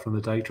quite a lot from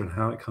the data and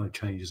how it kind of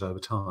changes over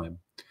time.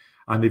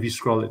 And if you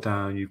scroll it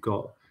down, you've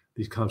got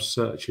these kind of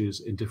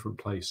searches in different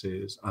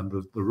places and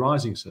the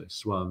rising searches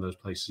as well in those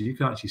places. You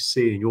can actually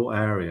see in your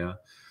area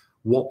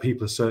what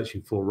people are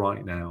searching for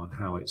right now and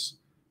how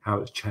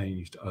it's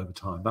changed over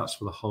time. That's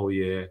for the whole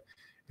year.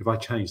 If I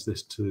change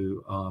this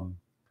to,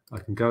 I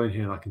can go in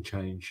here and I can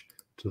change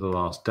to the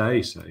last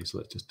day, say, so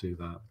let's just do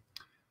that.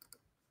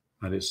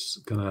 And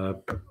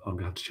I'm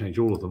gonna have to change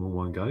all of them in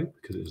one go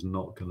because it's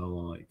not gonna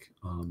like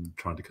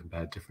trying to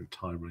compare different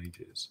time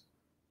ranges.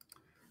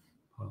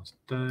 Past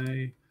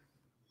day.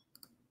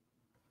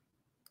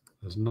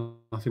 There's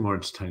nothing more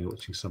entertaining than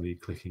watching somebody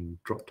clicking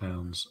drop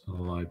downs on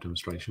a live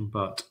demonstration,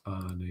 but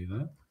I knew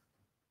that.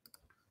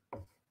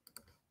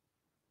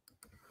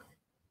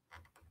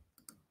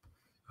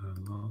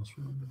 And last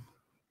one.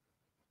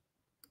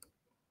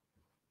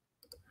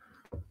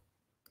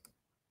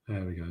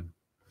 There we go.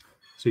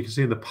 So you can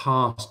see in the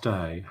past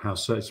day how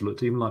searches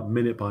looked, even like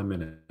minute by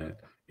minute,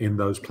 in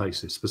those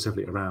places,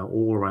 specifically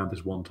all around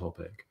this one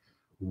topic.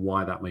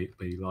 Why that might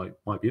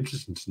be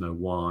interesting to know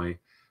why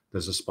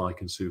there's a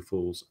spike in Sioux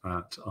Falls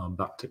at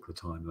that particular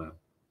time there.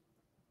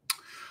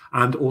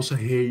 And also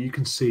here you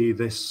can see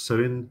this. So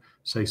in,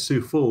 say,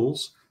 Sioux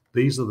Falls,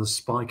 these are the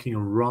spiking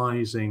and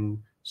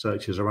rising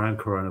searches around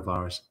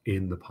coronavirus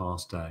in the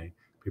past day.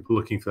 People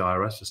looking for the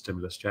IRS for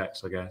stimulus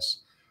checks, I guess,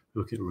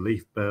 looking at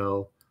relief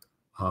bill,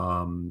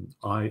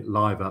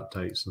 live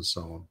updates, and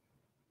so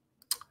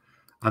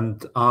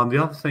on. And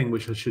the other thing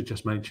which I should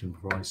just mention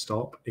before I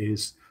stop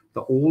is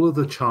that all of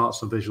the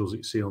charts and visuals that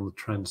you see on the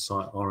Trends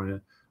site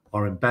are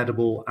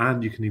embeddable,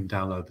 and you can even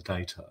download the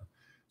data.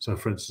 So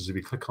for instance, if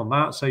you click on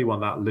that, say you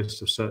want that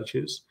list of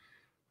searches,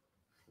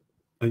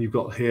 and you've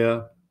got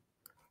here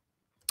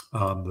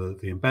the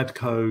embed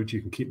code,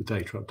 you can keep the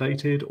data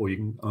updated, or you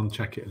can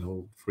uncheck it and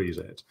it'll freeze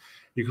it.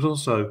 You can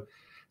also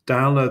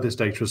download this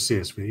data as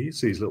CSV,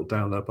 so these little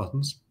download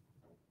buttons,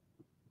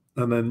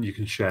 and then you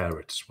can share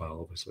it as well,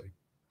 obviously.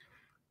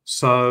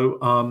 So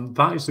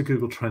that is the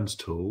Google Trends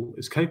tool.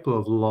 It's capable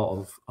of a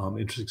lot of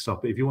interesting stuff,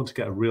 but if you want to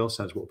get a real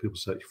sense of what people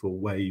search for,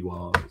 where you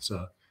are,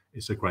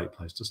 it's a great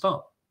place to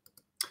start.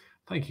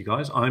 Thank you,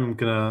 guys. I'm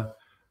gonna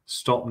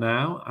stop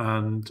now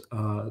and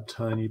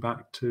turn you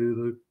back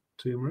to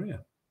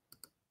Maria.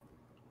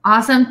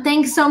 Awesome.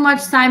 Thanks so much,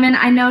 Simon.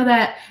 I know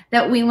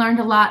that we learned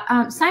a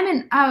lot.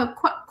 Simon,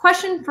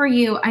 question for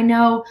you. I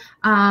know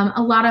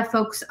a lot of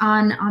folks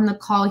on the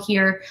call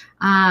here.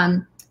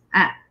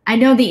 I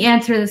know the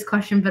answer to this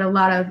question, but a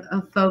lot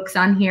of folks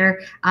on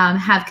here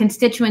have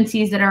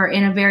constituencies that are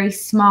in a very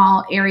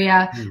small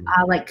area,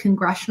 like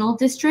congressional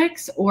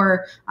districts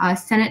or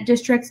Senate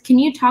districts. Can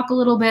you talk a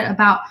little bit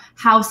about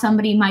how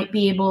somebody might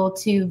be able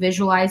to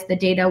visualize the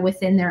data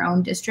within their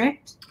own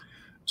district?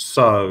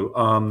 So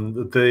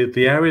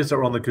the areas that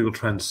are on the Google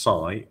Trends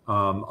site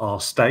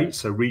are states,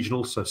 so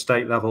regional, so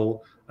state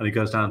level, and it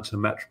goes down to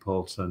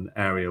metropolitan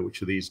area,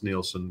 which are these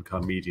Nielsen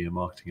kind of media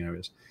marketing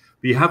areas.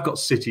 But you have got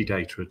city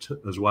data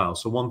as well.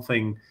 So one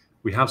thing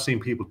we have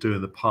seen people do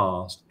in the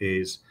past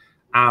is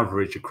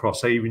average across,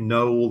 say you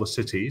know all the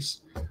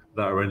cities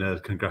that are in a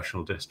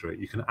congressional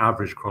district, you can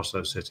average across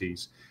those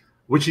cities,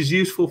 which is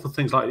useful for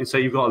things like,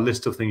 say you've got a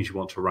list of things you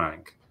want to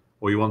rank,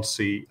 or you want to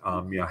see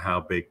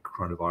how big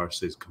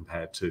coronavirus is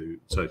compared to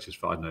searches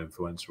for, I don't know,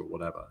 influenza or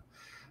whatever.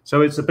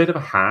 So it's a bit of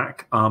a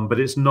hack, but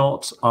it's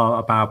not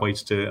a bad way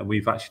to do it. And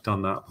we've actually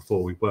done that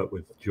before. We've worked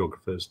with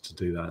geographers to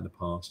do that in the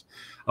past.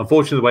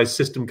 Unfortunately, the way the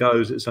system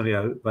goes, it's only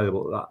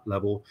available at that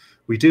level.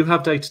 We do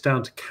have data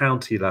down to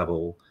county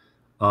level.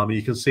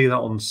 You can see that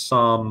on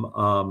some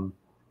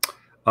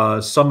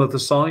of the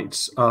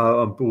sites.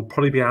 We'll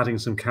probably be adding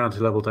some county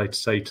level data,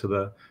 say, to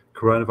the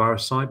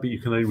coronavirus site, but you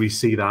can only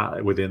see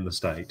that within the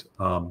state.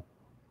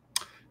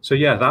 So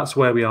yeah, that's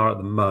where we are at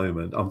the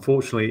moment.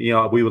 Unfortunately,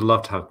 we would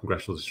love to have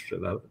congressional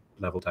district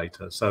level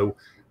data. So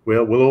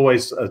we'll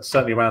always,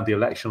 certainly around the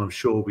election, I'm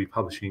sure we'll be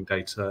publishing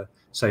data,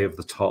 say, of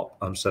the top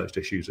searched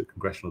issues at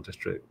congressional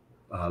district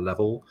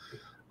level.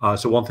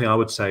 So one thing I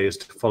would say is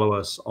to follow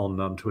us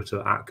on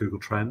Twitter at Google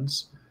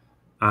Trends,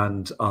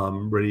 and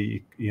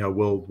really,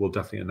 we'll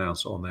definitely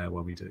announce it on there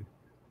when we do.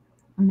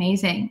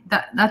 Amazing.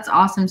 That's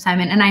awesome,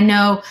 Simon. And I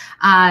know,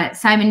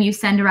 Simon, you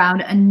send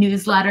around a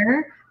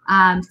newsletter.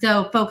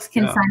 So folks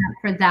can sign up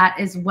for that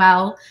as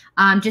well.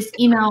 Just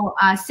email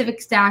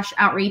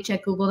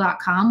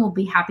civics-outreach@google.com. We'll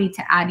be happy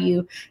to add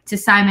you to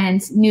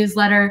Simon's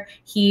newsletter.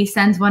 He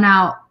sends one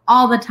out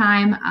all the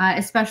time,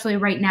 especially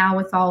right now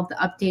with all of the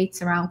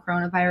updates around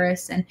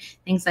coronavirus and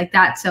things like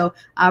that. So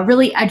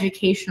really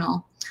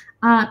educational.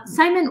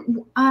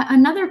 Simon,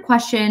 another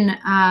question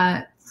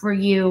for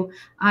you,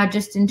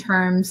 just in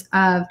terms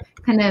of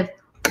kind of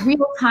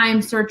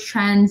real-time search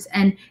trends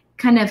and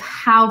kind of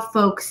how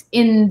folks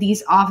in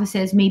these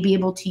offices may be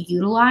able to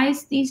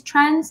utilize these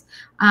trends.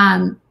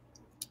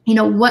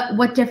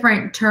 What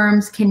different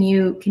terms can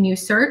you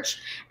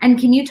search, and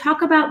can you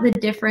talk about the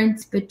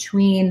difference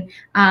between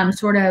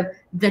sort of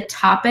the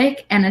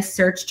topic and a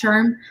search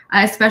term,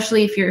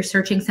 especially if you're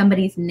searching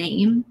somebody's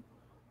name?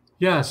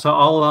 Yeah, so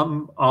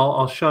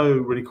I'll show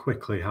really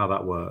quickly how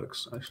that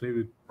works.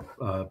 Actually,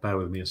 bear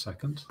with me a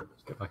second.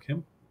 Let's get back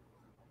in.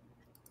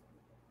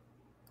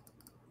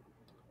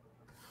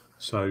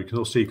 So you can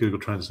all see Google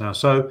Trends now.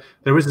 So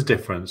there is a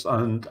difference,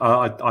 and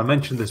I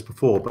mentioned this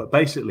before, but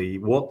basically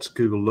what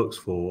Google looks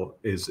for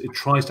is it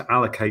tries to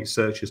allocate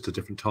searches to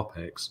different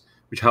topics,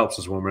 which helps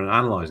us when we're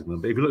analyzing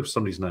them. But if you look for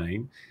somebody's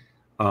name,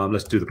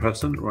 let's do the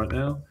president right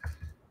now.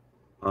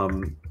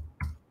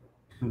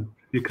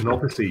 You can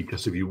obviously,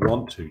 just if you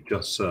want to,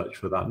 just search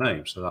for that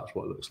name. So that's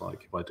what it looks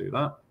like if I do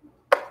that.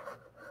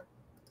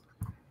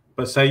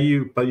 But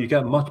you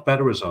get much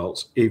better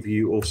results if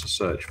you also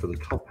search for the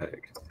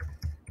topic.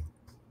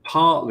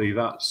 Partly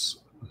that's,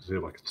 let's see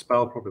if I can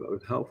spell properly, that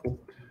would be helpful.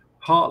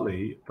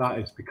 Partly that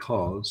is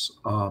because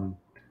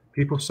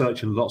people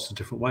search in lots of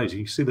different ways.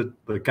 You can see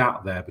the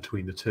gap there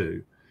between the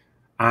two.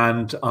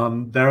 And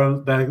there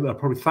are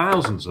probably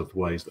thousands of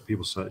ways that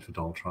people search for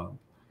Donald Trump.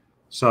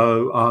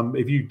 So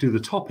if you do the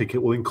topic,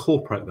 it will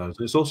incorporate those.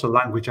 And it's also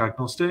language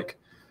agnostic.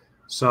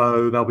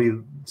 So there'll be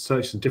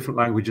searches in different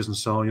languages and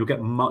so on. You'll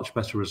get much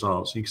better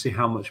results. You can see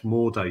how much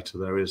more data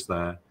there is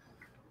there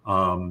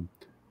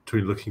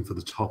between looking for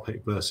the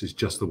topic versus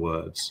just the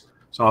words.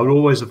 So I would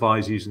always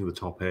advise using the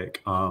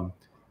topic.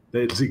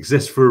 It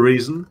exists for a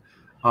reason.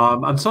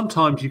 And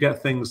sometimes you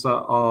get things that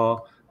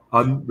are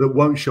that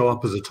won't show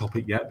up as a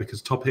topic yet,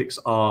 because topics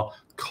are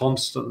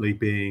constantly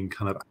being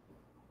kind of.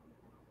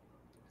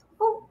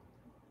 Oh,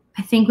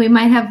 I think we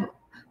might have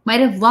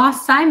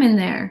lost Simon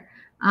there.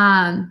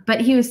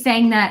 But he was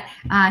saying that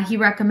he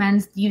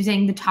recommends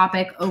using the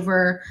topic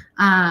over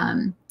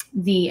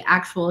the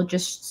actual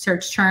just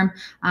search term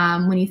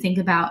when you think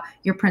about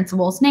your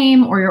principal's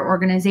name or your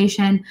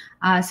organization.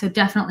 So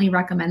definitely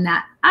recommend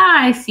that.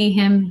 I see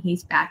him.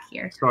 He's back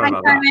here. Sorry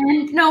about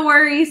Simon. that. No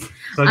worries.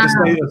 So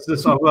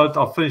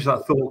I'll finish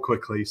that thought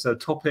quickly. So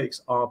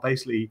topics are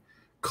basically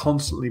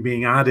constantly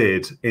being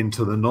added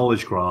into the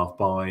knowledge graph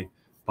by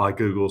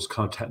Google's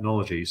kind of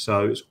technology.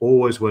 So it's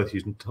always worth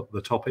using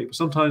the topic. But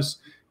sometimes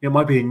it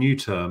might be a new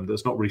term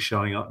that's not really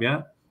showing up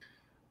yet.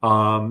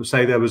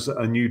 Say there was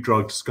a new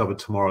drug discovered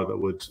tomorrow that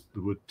would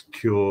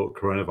cure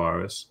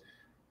coronavirus.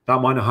 That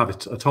might not have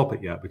a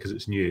topic yet because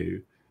it's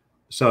new.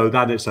 So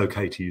then it's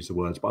okay to use the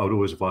words, but I would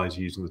always advise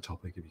using the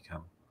topic if you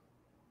can.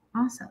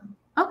 Awesome.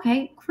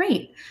 Okay,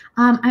 great.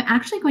 I'm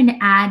actually going to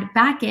add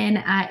back in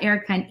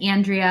Erica and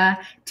Andrea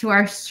to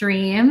our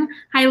stream.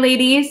 Hi,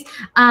 ladies.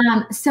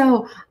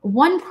 So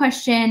one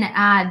question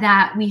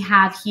that we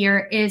have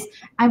here is,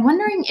 I'm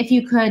wondering if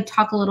you could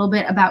talk a little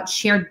bit about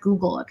shared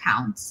Google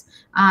accounts.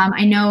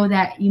 I know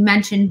that you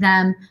mentioned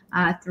them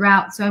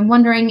throughout, so I'm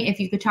wondering if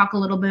you could talk a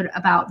little bit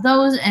about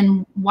those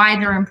and why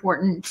they're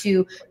important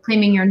to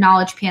claiming your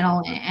knowledge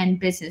panel and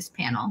business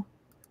panel.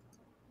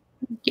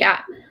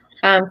 Yeah.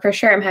 For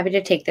sure. I'm happy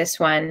to take this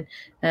one.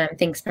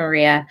 Thanks,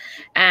 Maria.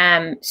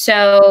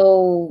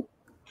 So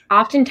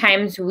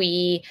oftentimes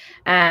we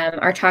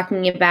are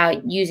talking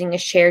about using a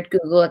shared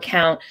Google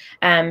account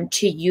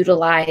to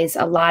utilize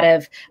a lot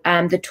of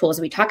the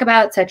tools we talk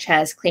about, such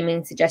as claiming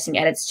and suggesting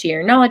edits to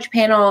your knowledge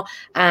panel,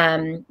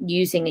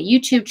 using a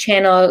YouTube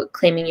channel,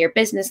 claiming your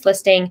business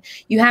listing.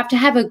 You have to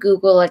have a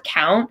Google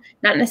account,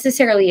 not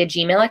necessarily a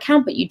Gmail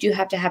account, but you do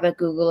have to have a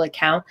Google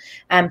account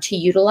to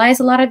utilize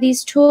a lot of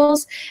these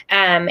tools.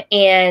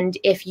 And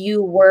if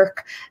you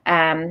work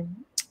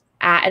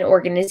at an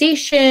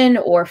organization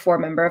or for a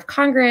member of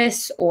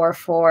Congress or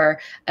for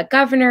a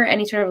governor,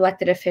 any sort of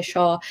elected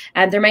official,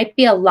 there might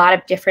be a lot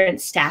of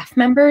different staff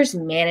members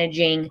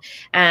managing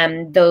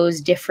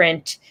those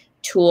different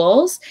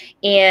tools,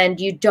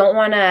 and you don't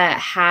want to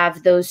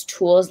have those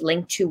tools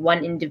linked to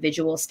one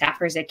individual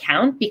staffer's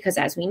account, because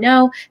as we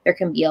know, there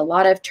can be a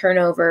lot of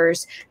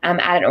turnovers at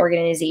an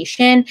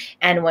organization,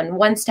 and when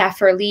one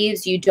staffer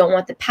leaves, you don't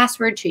want the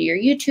password to your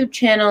YouTube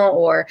channel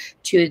or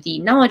to the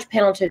knowledge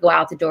panel to go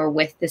out the door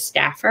with the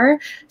staffer.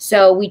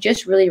 So we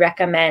just really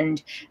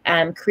recommend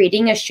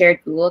creating a shared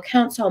Google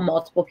account so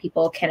multiple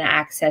people can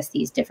access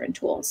these different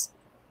tools.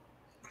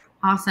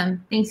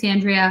 Awesome. Thanks,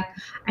 Andrea.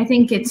 I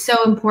think it's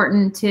so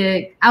important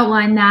to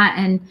outline that,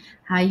 and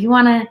you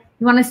want to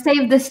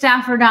save the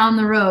staffer down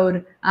the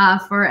road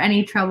for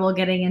any trouble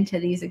getting into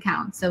these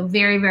accounts. So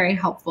very, very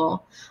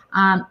helpful.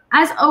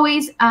 As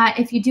always,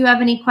 if you do have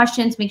any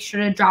questions, make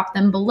sure to drop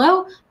them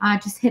below.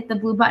 Just hit the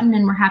blue button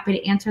and we're happy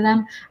to answer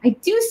them. I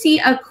do see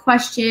a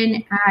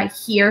question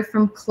here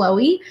from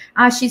Chloe.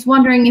 She's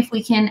wondering if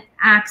we can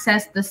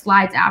access the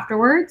slides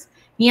afterwards.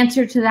 The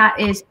answer to that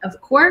is,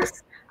 of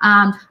course.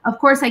 Of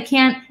course, I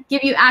can't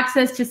give you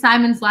access to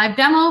Simon's live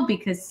demo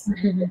because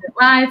it's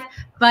live,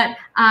 but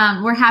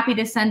we're happy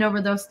to send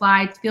over those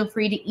slides. Feel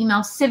free to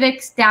email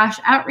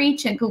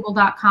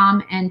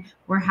civics-outreach@google.com, and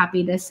we're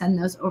happy to send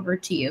those over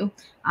to you.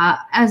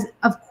 As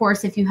of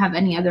course, if you have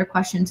any other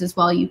questions as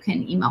well, you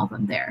can email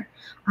them there.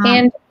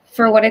 And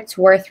for what it's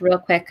worth, real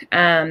quick,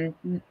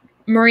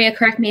 Maria,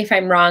 correct me if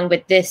I'm wrong,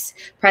 but this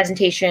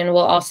presentation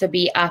will also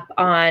be up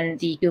on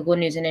the Google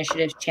News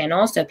Initiative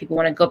channel. So if people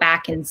want to go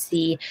back and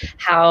see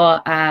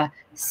how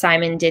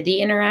Simon did the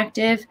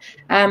interactive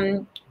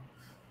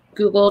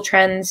Google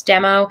Trends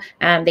demo,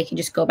 they can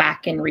just go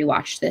back and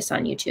rewatch this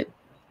on YouTube.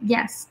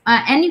 Yes,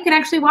 and you can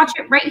actually watch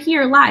it right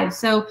here live.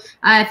 So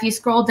if you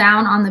scroll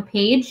down on the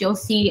page, you'll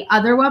see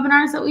other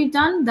webinars that we've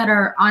done that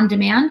are on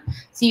demand.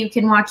 So you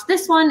can watch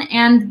this one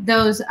and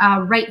those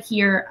right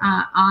here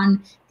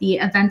on the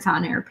Events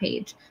on Air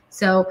page.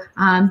 So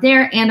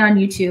there and on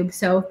YouTube.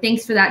 So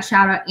thanks for that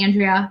shout out,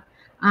 Andrea.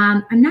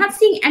 I'm not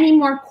seeing any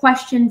more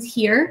questions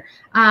here.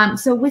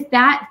 So with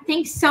that,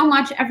 thanks so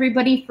much,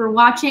 everybody, for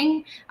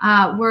watching.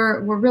 We're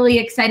really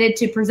excited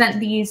to present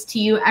these to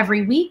you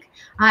every week.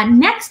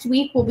 Next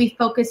week, we'll be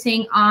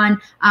focusing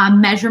on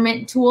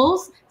measurement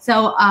tools.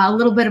 So a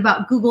little bit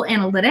about Google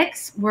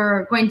Analytics.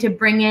 We're going to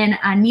bring in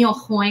Neil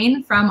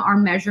Hoyne from our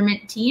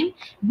measurement team.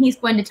 And he's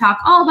going to talk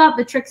all about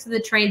the tricks of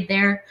the trade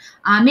there.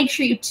 Make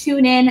sure you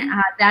tune in.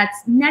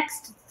 That's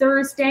next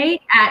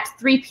Thursday at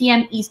 3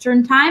 p.m.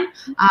 Eastern time,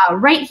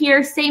 right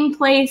here, same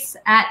place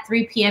at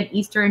 3 p.m.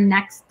 Eastern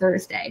next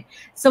Thursday.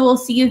 So we'll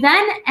see you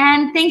then,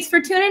 and thanks for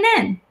tuning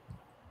in.